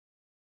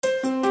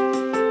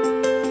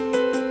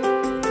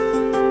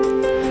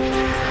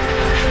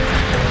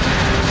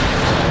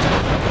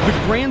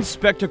grand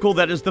spectacle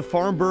that is the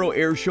Farnborough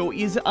Air Show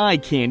is eye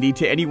candy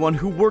to anyone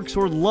who works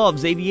or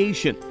loves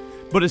aviation.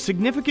 But a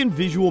significant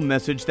visual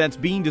message that's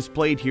being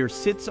displayed here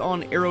sits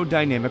on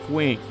aerodynamic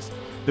wings.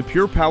 The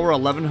PurePower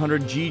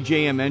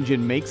 1100G-JM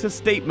engine makes a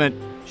statement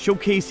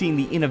showcasing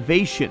the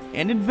innovation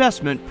and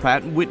investment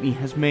Pratt Whitney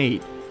has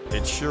made.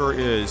 It sure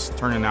is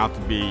turning out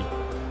to be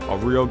a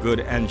real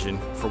good engine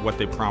for what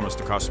they promised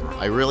the customer.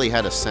 I really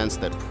had a sense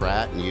that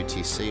Pratt and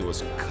UTC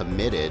was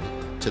committed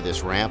to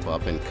this ramp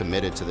up and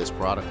committed to this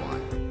product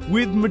line.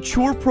 With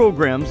mature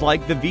programs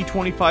like the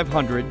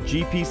V2500,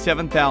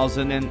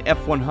 GP7000, and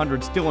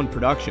F100 still in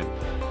production,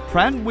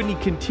 Pratt Whitney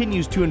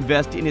continues to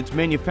invest in its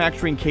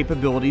manufacturing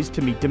capabilities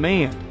to meet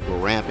demand. We're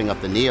ramping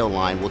up the Neo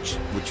line, which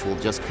will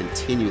just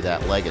continue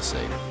that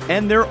legacy.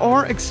 And there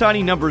are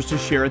exciting numbers to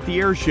share at the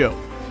air show.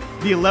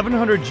 The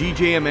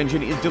 1100G-JM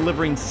engine is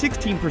delivering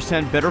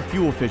 16% better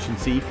fuel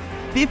efficiency,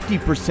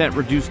 50%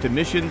 reduced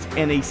emissions,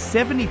 and a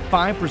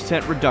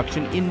 75%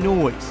 reduction in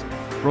noise.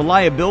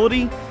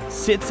 Reliability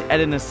sits at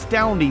an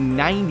astounding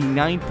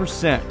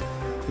 99%.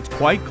 It's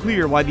quite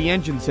clear why the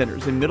engine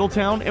centers in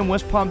Middletown and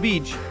West Palm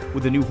Beach,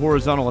 with the new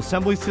horizontal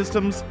assembly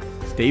systems,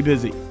 stay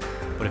busy.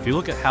 But if you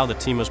look at how the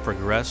team has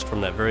progressed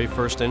from that very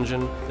first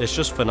engine, it's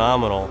just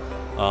phenomenal.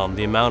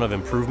 The amount of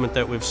improvement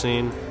that we've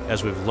seen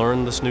as we've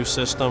learned this new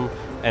system,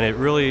 and it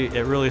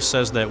really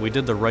says that we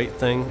did the right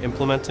thing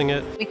implementing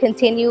it. We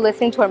continue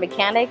listening to our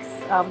mechanics,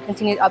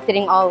 continue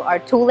updating all our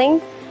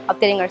tooling,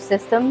 updating our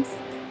systems.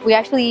 We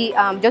actually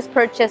just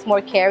purchased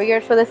more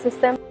carriers for the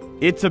system.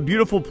 It's a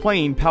beautiful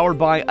plane powered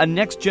by a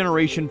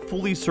next-generation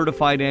fully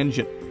certified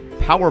engine,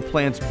 power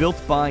plants built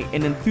by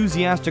an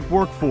enthusiastic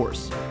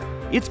workforce.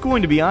 It's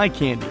going to be eye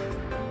candy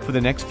for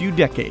the next few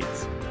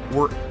decades.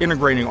 We're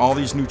integrating all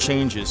these new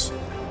changes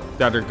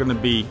that are going to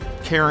be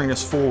carrying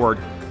us forward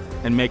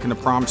and making the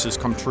promises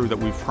come true that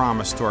we've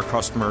promised to our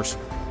customers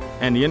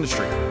and the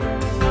industry.